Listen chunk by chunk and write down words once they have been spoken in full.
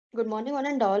Good morning, one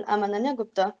and all. I'm Ananya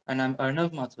Gupta. And I'm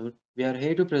Arnav Mathur. We are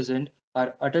here to present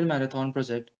our Atal Marathon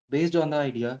project based on the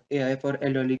idea AI for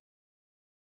elderly.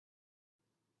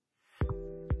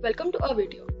 Welcome to our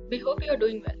video. We hope you are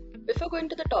doing well. Before going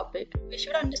to the topic, we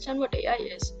should understand what AI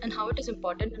is and how it is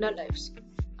important in our lives.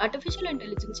 Artificial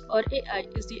intelligence or AI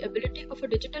is the ability of a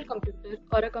digital computer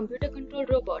or a computer controlled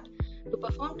robot to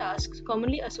perform tasks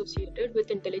commonly associated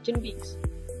with intelligent beings.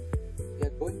 We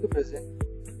are going to present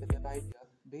with an idea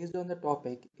based on the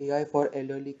topic AI for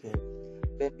elderly care.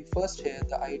 When we first hear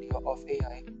the idea of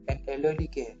AI and elderly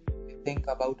care, we think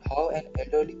about how an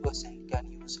elderly person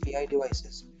can use AI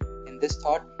devices. In this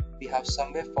thought, we have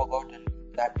somewhere forgotten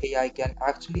that AI can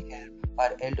actually help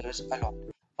our elders a lot.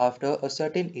 After a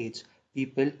certain age,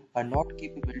 people are not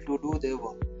capable to do their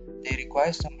work. They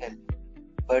require some help,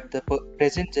 but the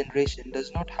present generation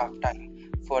does not have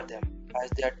time for them as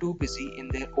they are too busy in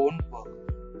their own work.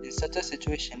 In such a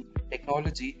situation,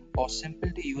 technology or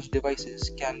simple to use devices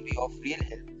can be of real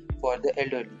help for the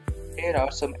elderly. Here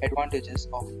are some advantages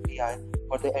of AI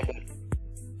for the elderly.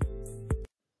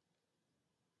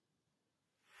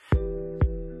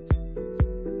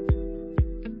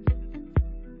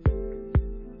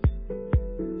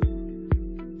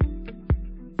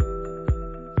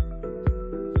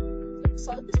 To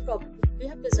solve this problem, we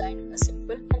have designed a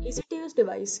simple and easy to use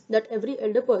device that every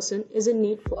elder person is in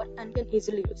need for and can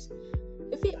easily use.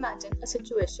 If we imagine a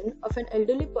situation of an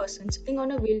elderly person sitting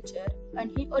on a wheelchair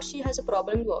and he or she has a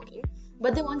problem walking,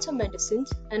 but they want some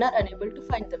medicines and are unable to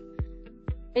find them.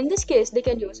 In this case, they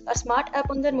can use a smart app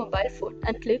on their mobile phone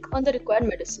and click on the required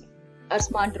medicine. Our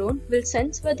smart drone will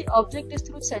sense where the object is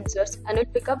through sensors and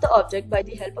will pick up the object by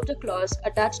the help of the claws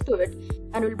attached to it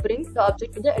and will bring the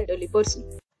object to the elderly person.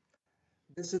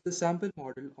 This is the sample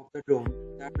model of the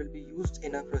drone that will be used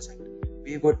in our project.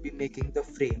 We would be making the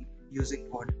frame using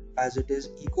wood as it is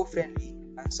eco-friendly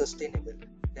and sustainable.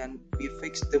 Then we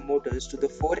fix the motors to the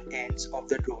four ends of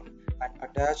the drone and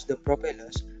attach the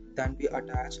propellers. Then we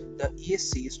attach the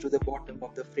ESCs to the bottom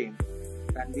of the frame.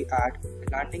 Then we add the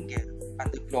landing gear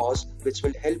and the claws which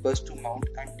will help us to mount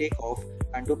and take off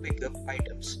and to pick up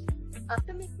items.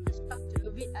 After making the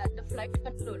structure, we add the flight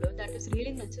controller that is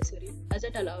really necessary as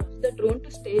it allows the drone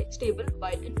to stay stable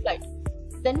while in flight.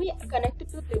 Then we connect it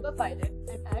to River Pilot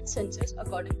and add sensors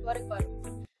according to our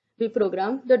requirement. We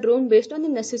program the drone based on the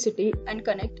necessity and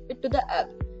connect it to the app.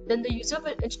 Then the user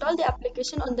will install the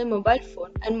application on their mobile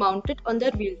phone and mount it on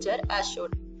their wheelchair as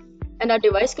shown. And our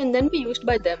device can then be used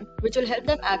by them, which will help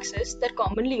them access their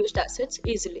commonly used assets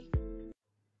easily.